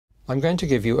I'm going to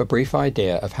give you a brief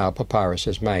idea of how papyrus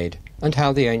is made, and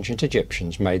how the ancient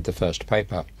Egyptians made the first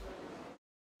paper.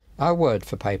 Our word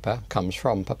for paper comes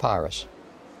from papyrus.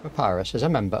 Papyrus is a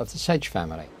member of the sedge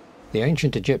family. The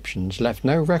ancient Egyptians left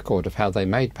no record of how they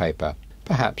made paper,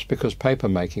 perhaps because paper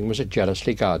making was a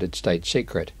jealously guarded state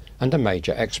secret and a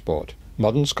major export.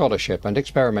 Modern scholarship and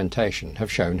experimentation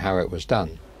have shown how it was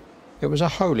done. It was a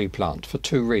holy plant for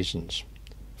two reasons.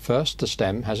 First, the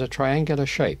stem has a triangular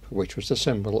shape, which was the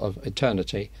symbol of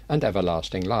eternity and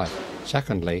everlasting life.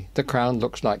 Secondly, the crown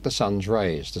looks like the sun's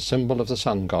rays, the symbol of the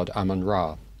sun god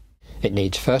Amun-Ra. It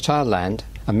needs fertile land,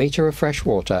 a metre of fresh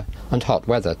water, and hot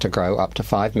weather to grow up to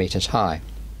 5 metres high.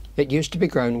 It used to be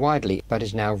grown widely, but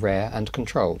is now rare and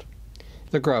controlled.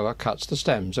 The grower cuts the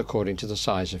stems according to the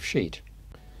size of sheet.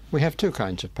 We have two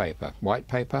kinds of paper, white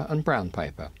paper and brown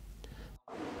paper.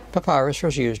 Papyrus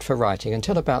was used for writing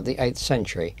until about the 8th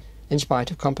century, in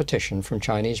spite of competition from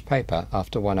Chinese paper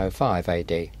after 105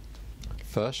 AD.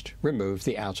 First, remove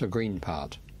the outer green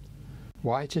part.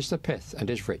 White is the pith and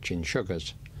is rich in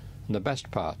sugars, and the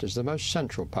best part is the most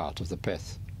central part of the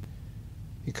pith.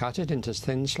 You cut it into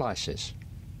thin slices.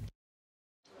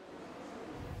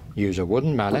 Use a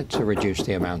wooden mallet to reduce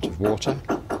the amount of water.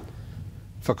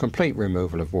 For complete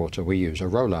removal of water we use a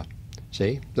roller.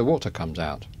 See, the water comes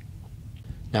out.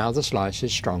 Now the slice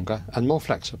is stronger and more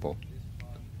flexible.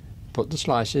 Put the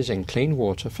slices in clean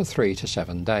water for 3 to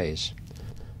 7 days.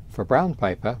 For brown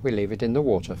paper we leave it in the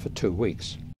water for 2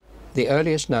 weeks. The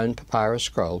earliest known papyrus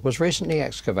scroll was recently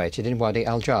excavated in Wadi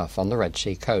al-Jarf on the Red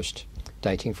Sea coast,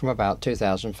 dating from about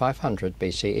 2500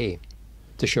 BCE.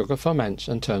 The sugar ferments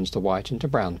and turns the white into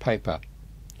brown paper.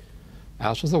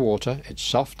 Out of the water it's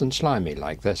soft and slimy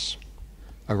like this.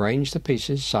 Arrange the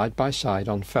pieces side by side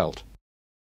on felt,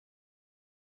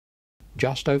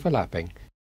 just overlapping,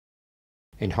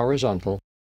 in horizontal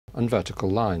and vertical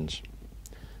lines.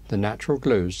 The natural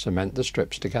glues cement the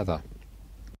strips together.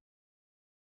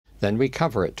 Then we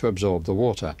cover it to absorb the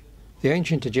water. The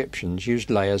ancient Egyptians used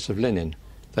layers of linen.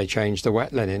 They changed the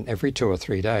wet linen every 2 or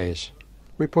 3 days.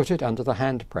 We put it under the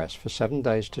hand press for 7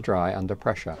 days to dry under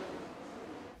pressure.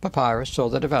 Papyrus saw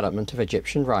the development of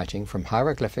Egyptian writing from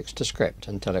hieroglyphics to script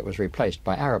until it was replaced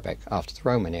by Arabic after the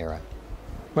Roman era.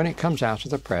 When it comes out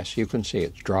of the press you can see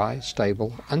it's dry,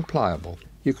 stable and pliable.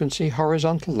 You can see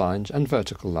horizontal lines and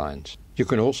vertical lines. You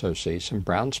can also see some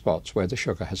brown spots where the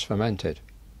sugar has fermented.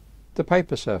 The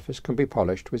paper surface can be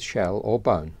polished with shell or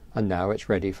bone, and now it's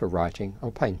ready for writing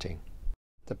or painting.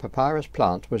 The papyrus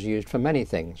plant was used for many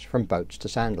things, from boats to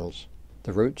sandals.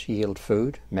 The roots yield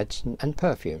food, medicine and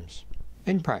perfumes.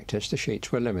 In practice the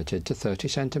sheets were limited to 30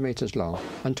 centimetres long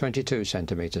and 22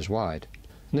 centimetres wide,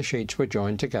 and the sheets were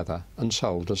joined together and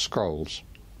sold as scrolls.